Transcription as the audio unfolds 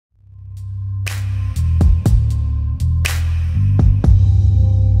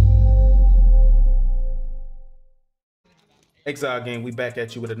Exile Game, we back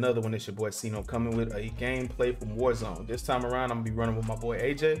at you with another one. It's your boy Cino coming with a gameplay from Warzone. This time around, I'm gonna be running with my boy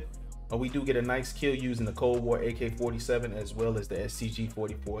AJ. We do get a nice kill using the Cold War AK-47 as well as the STG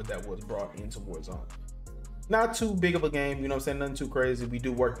 44 that was brought into Warzone. Not too big of a game, you know what I'm saying? Nothing too crazy. We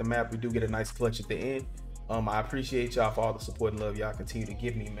do work the map. We do get a nice clutch at the end. I appreciate y'all for all the support and love y'all continue to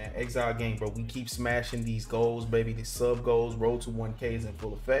give me, man. Exile Game, bro. We keep smashing these goals, baby. These sub goals, road to 1K is in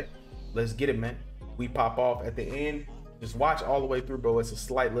full effect. Let's get it, man. We pop off at the end. Just watch all the way through, bro. It's a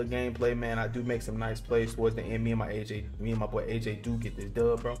slight little gameplay, man. I do make some nice plays towards the end. Me and my boy AJ do get this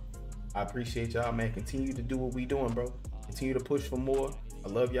dub, bro. I appreciate y'all, man. Continue to do what we doing, bro. Continue to push for more. I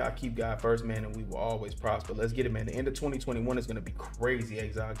love y'all. Keep God first, man, and we will always prosper. Let's get it, man. The end of 2021 is gonna be crazy,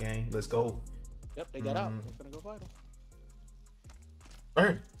 Exile Gang. Let's go. Yep, they got out. We're gonna go fight them.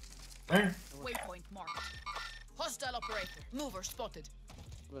 Burn. Waypoint marked. Hostile operator. Mover spotted.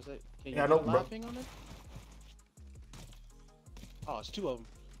 What's it? Can you Yeah, do no, a bro. live ping on it? Oh, it's two of them.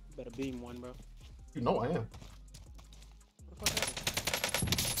 Better beam one, bro. You know I am. What the fuck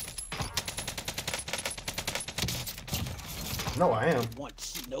No, I am. is it?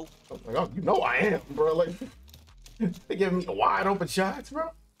 Once, nope. Like, oh, you know I am, bro. Like they giving me wide open shots, bro.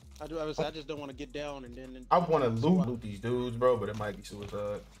 I just don't want to get down and then. I want to loot these dudes, bro, but it might be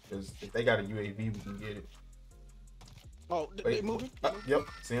suicide because if they got a UAV, we can get it. Oh, they moving? Yep,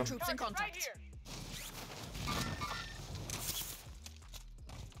 see him. Troops in contact.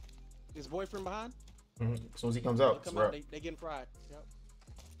 His boyfriend behind? As soon as he comes out, Come out, they getting fried. Yep.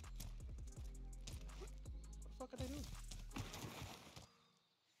 What the fuck are they doing?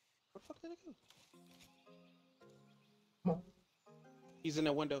 What the fuck did they do? Come on. He's in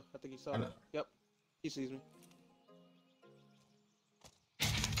that window. I think he saw I me. know. Yep. He sees me.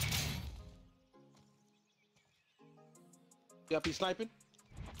 Yep, he's sniping.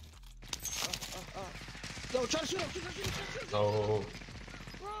 Yo, try to shoot him! Shoot him! No.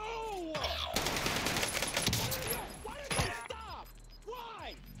 Bro! Why did you stop?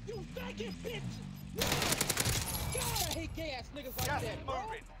 Why? You faggot bitch! God, I hate gay ass niggas like that, bro!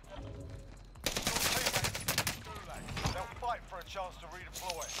 They'll fight for a chance to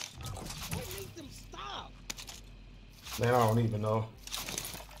redeploy. What makes them stop? Man, I don't even know.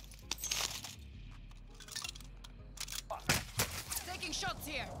 Taking shots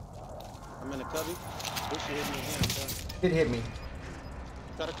here. I'm in the cubby. This shit hit me again. I'm done. It hit me.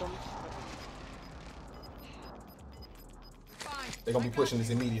 Try to come. Fine. They're gonna be pushing this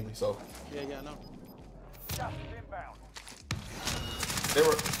immediately, so Yeah, I know. Gas is inbound. they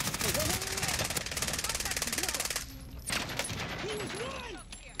were. He was one!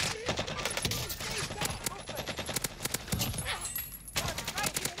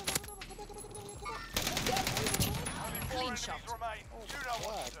 Clean shot. Remain. You know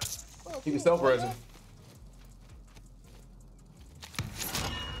what to do. He was self-resing.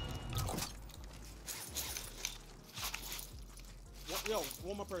 Yo,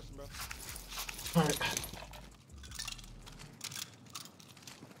 one more person, bro. All right.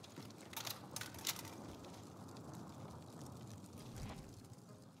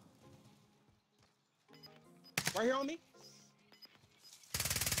 Right here on me.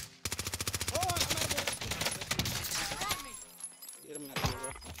 Oh, I'm out of here. Get him out of here,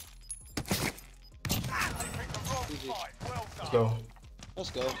 bro. They picked the wrong Easy. fight. Well done.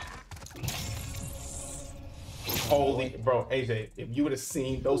 Let's go. Let's go. Holy, bro, AJ, if you would have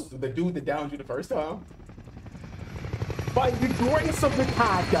seen the dude that downed you the first time. By the grace of the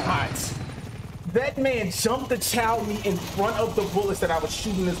gods, that man jumped to chow me in front of the bullets that I was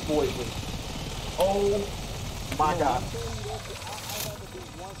shooting this boy with. Oh my God.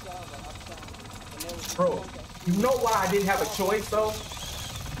 Bro, you know why I didn't have a choice though?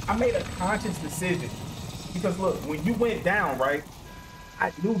 I made a conscious decision. Because look, when you went down, right?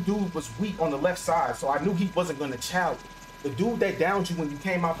 I knew dude was weak on the left side, so I knew he wasn't gonna challenge. The dude that downed you when you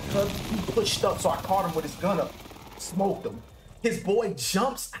came out the cubby, he pushed up, so I caught him with his gun up, smoked him. His boy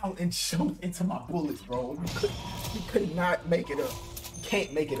jumps out and jumps into my bullets, bro. You could not make it up. You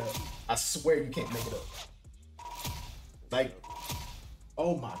can't make it up. I swear you can't make it up. Like,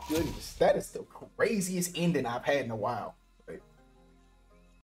 oh my goodness, that is the craziest ending I've had in a while.